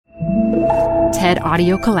TED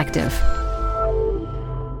Audio Collective.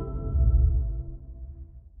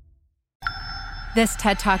 This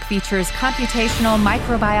TED Talk features computational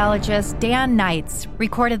microbiologist Dan Knights,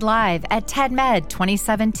 recorded live at TEDMed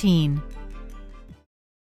 2017.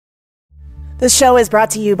 This show is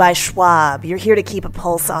brought to you by Schwab. You're here to keep a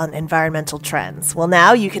pulse on environmental trends. Well,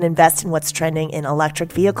 now you can invest in what's trending in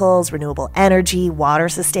electric vehicles, renewable energy, water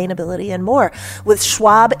sustainability, and more with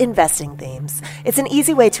Schwab Investing Themes. It's an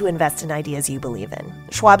easy way to invest in ideas you believe in.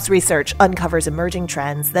 Schwab's research uncovers emerging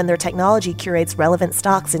trends, then their technology curates relevant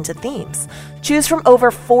stocks into themes. Choose from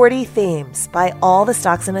over 40 themes. Buy all the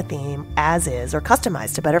stocks in a theme as is or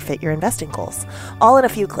customized to better fit your investing goals. All in a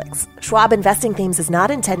few clicks. Schwab Investing Themes is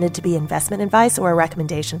not intended to be investment advice or a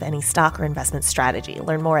recommendation of any stock or investment strategy.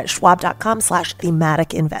 Learn more at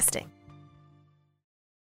schwab.com/thematic investing.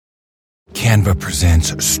 Canva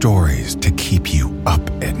presents stories to keep you up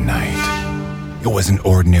at night. It was an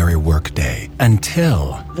ordinary work day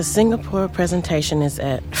until the Singapore presentation is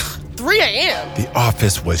at 3 a.m. The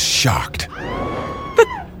office was shocked. But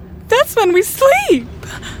that's when we sleep.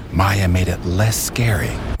 Maya made it less scary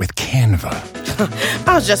with Canva.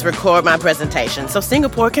 I'll just record my presentation so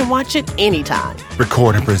Singapore can watch it anytime.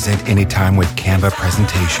 Record and present anytime with Canva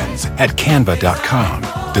presentations at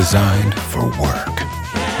canva.com. Designed for work.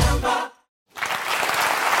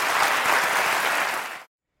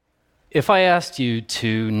 If I asked you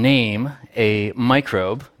to name a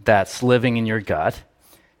microbe that's living in your gut,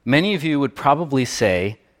 many of you would probably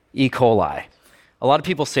say E. coli. A lot of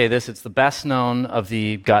people say this, it's the best known of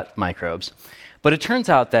the gut microbes. But it turns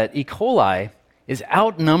out that E. coli is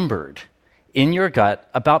outnumbered in your gut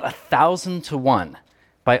about 1,000 to 1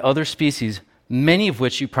 by other species, many of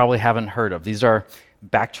which you probably haven't heard of. These are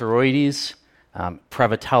Bacteroides,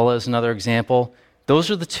 Prevotella is another example.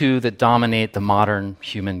 Those are the two that dominate the modern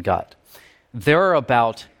human gut. There are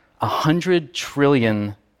about 100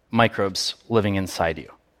 trillion microbes living inside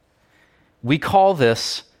you. We call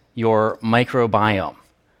this your microbiome.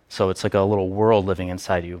 So it's like a little world living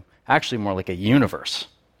inside you, actually more like a universe.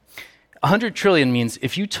 100 trillion means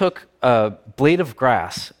if you took a blade of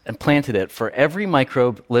grass and planted it for every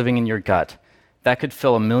microbe living in your gut, that could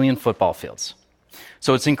fill 1 million football fields.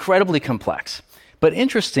 So it's incredibly complex. But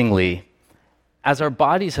interestingly, as our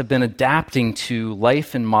bodies have been adapting to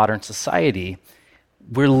life in modern society,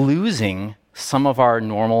 we're losing some of our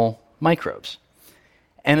normal microbes.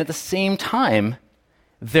 And at the same time,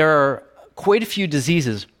 there are quite a few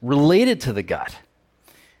diseases related to the gut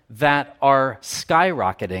that are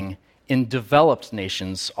skyrocketing in developed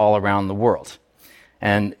nations all around the world.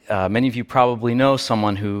 And many of you probably know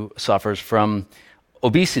someone who suffers from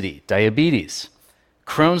obesity, diabetes,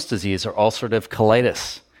 Crohn's disease, or ulcerative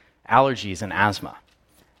colitis, allergies, and asthma.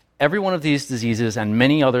 Every one of these diseases and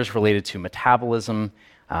many others related to metabolism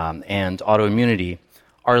and autoimmunity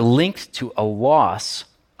are linked to a loss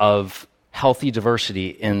of healthy diversity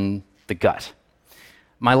in the gut.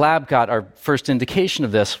 My lab got our first indication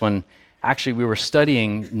of this when actually we were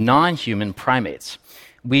studying non-human primates.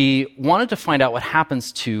 We wanted to find out what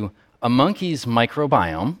happens to a monkey's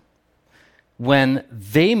microbiome when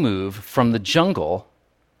they move from the jungle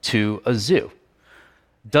to a zoo.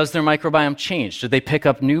 Does their microbiome change? Do they pick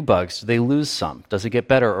up new bugs? Do they lose some? Does it get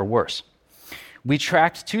better or worse? We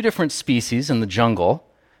tracked 2 different species in the jungle,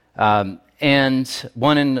 and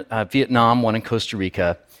one in Vietnam, one in Costa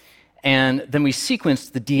Rica, and then we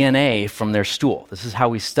sequenced the DNA from their stool. This is how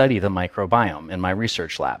we study the microbiome in my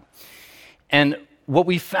research lab. And what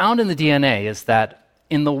we found in the DNA is that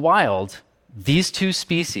in the wild, these 2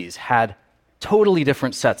 species had totally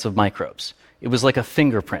different sets of microbes. It was like a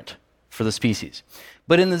fingerprint for the species.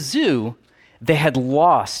 But in the zoo, they had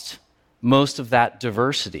lost most of that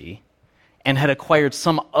diversity and had acquired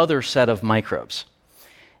some other set of microbes.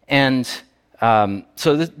 And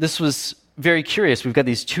so this was very curious. We've got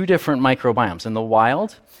these 2 different microbiomes. In the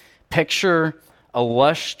wild, picture a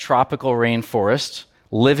lush tropical rainforest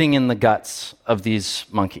living in the guts of these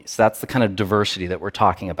monkeys. That's the kind of diversity that we're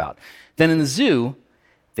talking about. Then in the zoo,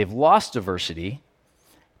 they've lost diversity.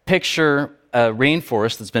 Picture a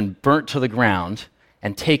rainforest that's been burnt to the ground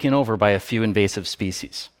and taken over by a few invasive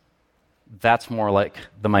species. That's more like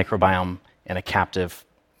the microbiome in a captive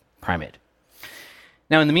primate.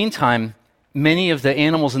 Now, in the meantime, many of the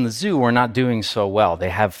animals in the zoo are not doing so well. They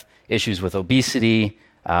have issues with obesity,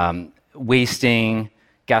 wasting,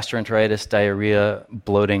 gastroenteritis, diarrhea,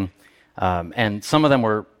 bloating, and some of them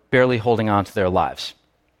were barely holding on to their lives.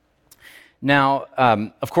 Now,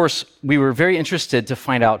 of course, we were very interested to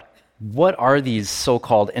find out what are these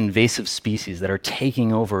so-called invasive species that are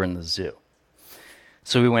taking over in the zoo.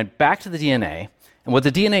 So we went back to the DNA, and what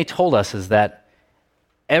the DNA told us is that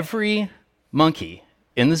every monkey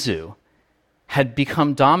in the zoo had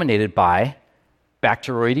become dominated by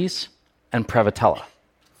Bacteroides and Prevotella,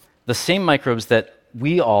 the same microbes that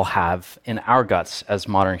we all have in our guts as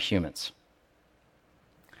modern humans.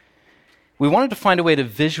 We wanted to find a way to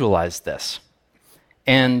visualize this,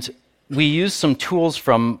 and we used some tools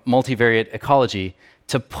from multivariate ecology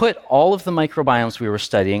to put all of the microbiomes we were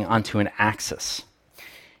studying onto an axis.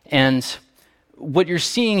 And what you're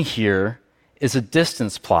seeing here is a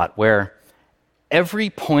distance plot where every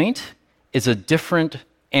point is a different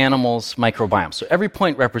animal's microbiome. So every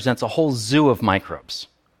point represents a whole zoo of microbes.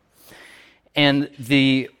 And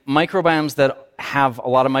the microbiomes that have a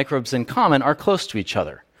lot of microbes in common are close to each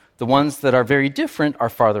other. The ones that are very different are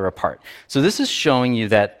farther apart. So this is showing you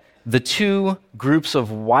that the two groups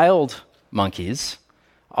of wild monkeys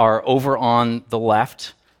are over on the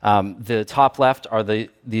left. The top left are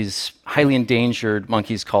these highly endangered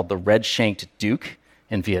monkeys called the red-shanked duke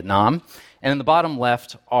in Vietnam. And in the bottom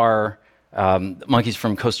left are monkeys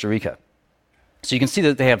from Costa Rica. So you can see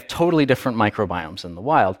that they have totally different microbiomes in the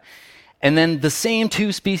wild. And then the same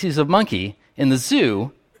two species of monkey in the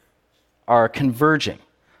zoo are converging.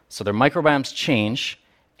 So their microbiomes change,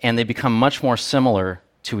 and they become much more similar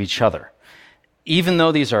to each other. Even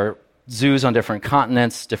though these are zoos on different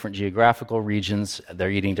continents, different geographical regions,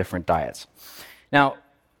 they're eating different diets. Now,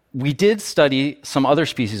 we did study some other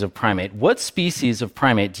species of primate. What species of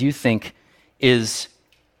primate do you think is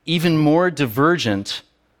even more divergent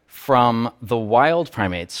from the wild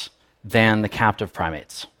primates than the captive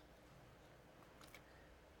primates?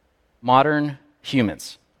 Modern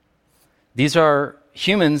humans. These are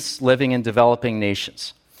humans living in developing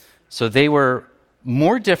nations. So they were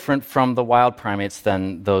more different from the wild primates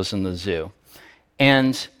than those in the zoo.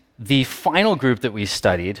 And the final group that we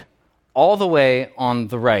studied, all the way on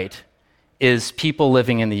the right, is people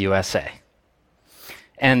living in the USA.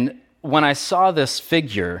 And when I saw this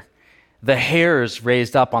figure, the hairs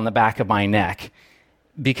raised up on the back of my neck,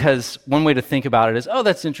 because one way to think about it is, oh,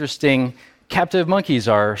 that's interesting. Captive monkeys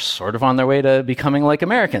are sort of on their way to becoming like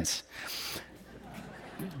Americans.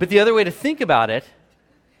 But the other way to think about it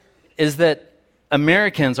is that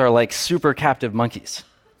Americans are like super captive monkeys.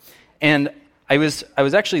 And I was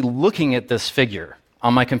actually looking at this figure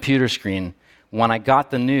on my computer screen when I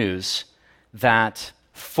got the news that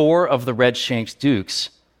 4 of the red-shanked dukes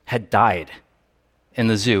had died in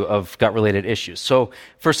the zoo of gut-related issues. So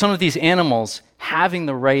for some of these animals, having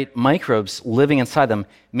the right microbes living inside them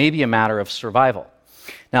may be a matter of survival.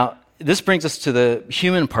 Now, this brings us to the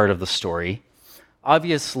human part of the story.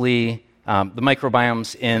 Obviously, the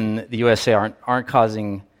microbiomes in the USA aren't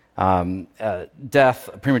causing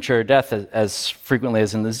premature death as frequently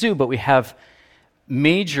as in the zoo, but we have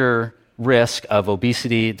major risk of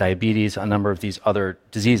obesity, diabetes, a number of these other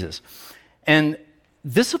diseases. And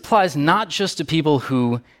this applies not just to people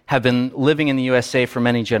who have been living in the USA for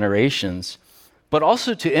many generations, but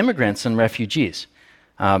also to immigrants and refugees,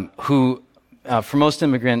 who, for most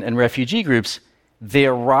immigrant and refugee groups, they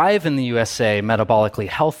arrive in the USA metabolically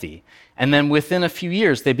healthy, and then within a few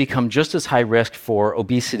years, they become just as high risk for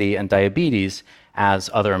obesity and diabetes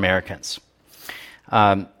as other Americans.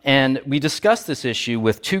 And we discussed this issue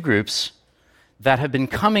with 2 groups that have been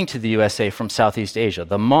coming to the USA from Southeast Asia.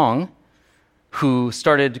 The Hmong, who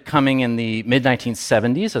started coming in the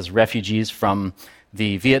mid-1970s as refugees from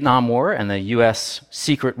the Vietnam War and the US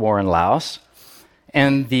secret war in Laos,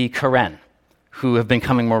 and the Karen, who have been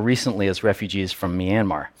coming more recently as refugees from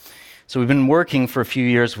Myanmar. So we've been working for a few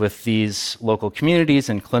years with these local communities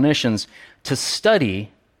and clinicians to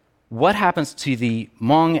study what happens to the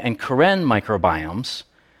Hmong and Karen microbiomes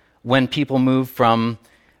when people move from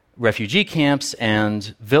refugee camps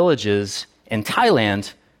and villages in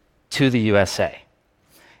Thailand to the USA.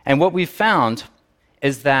 And what we've found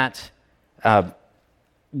is that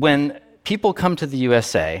when people come to the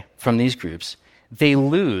USA from these groups, they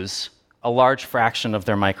lose a large fraction of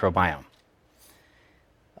their microbiome,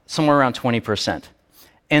 somewhere around 20%.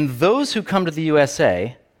 And those who come to the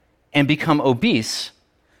USA and become obese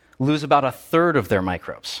lose about 1/3 of their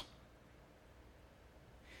microbes.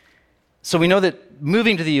 So we know that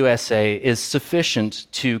moving to the USA is sufficient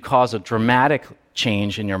to cause a dramatic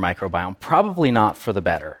change in your microbiome, probably not for the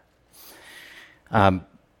better.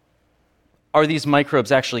 Are these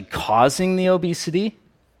microbes actually causing the obesity,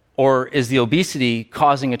 or is the obesity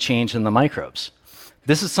causing a change in the microbes?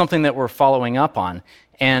 This is something that we're following up on,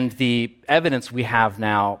 and the evidence we have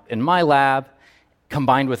now in my lab,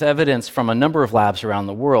 combined with evidence from a number of labs around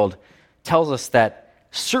the world, tells us that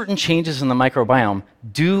certain changes in the microbiome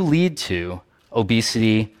do lead to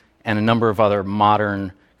obesity and a number of other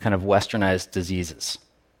modern kind of westernized diseases.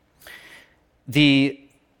 The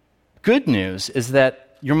good news is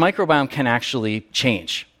that your microbiome can actually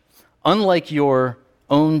change. Unlike your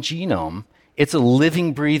own genome, it's a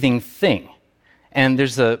living, breathing thing. And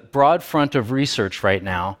there's a broad front of research right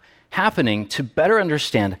now happening to better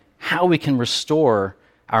understand how we can restore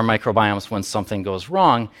our microbiomes when something goes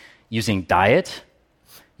wrong using diet,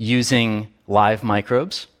 using live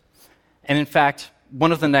microbes. And in fact,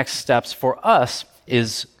 one of the next steps for us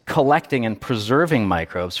is collecting and preserving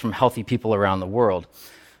microbes from healthy people around the world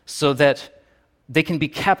so that they can be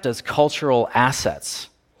kept as cultural assets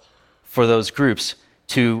for those groups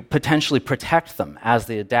to potentially protect them as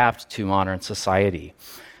they adapt to modern society,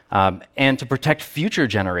 and to protect future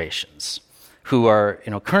generations who are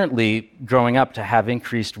currently growing up to have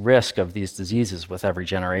increased risk of these diseases with every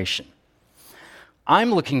generation.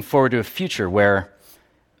 I'm looking forward to a future where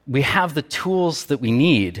we have the tools that we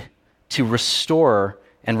need to restore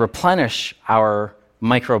and replenish our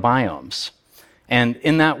microbiomes. And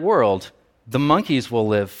in that world, the monkeys will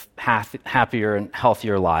live happier and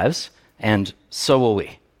healthier lives, and so will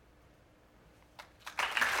we.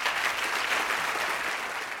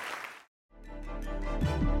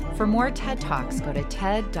 For more TED Talks, go to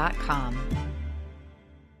TED.com.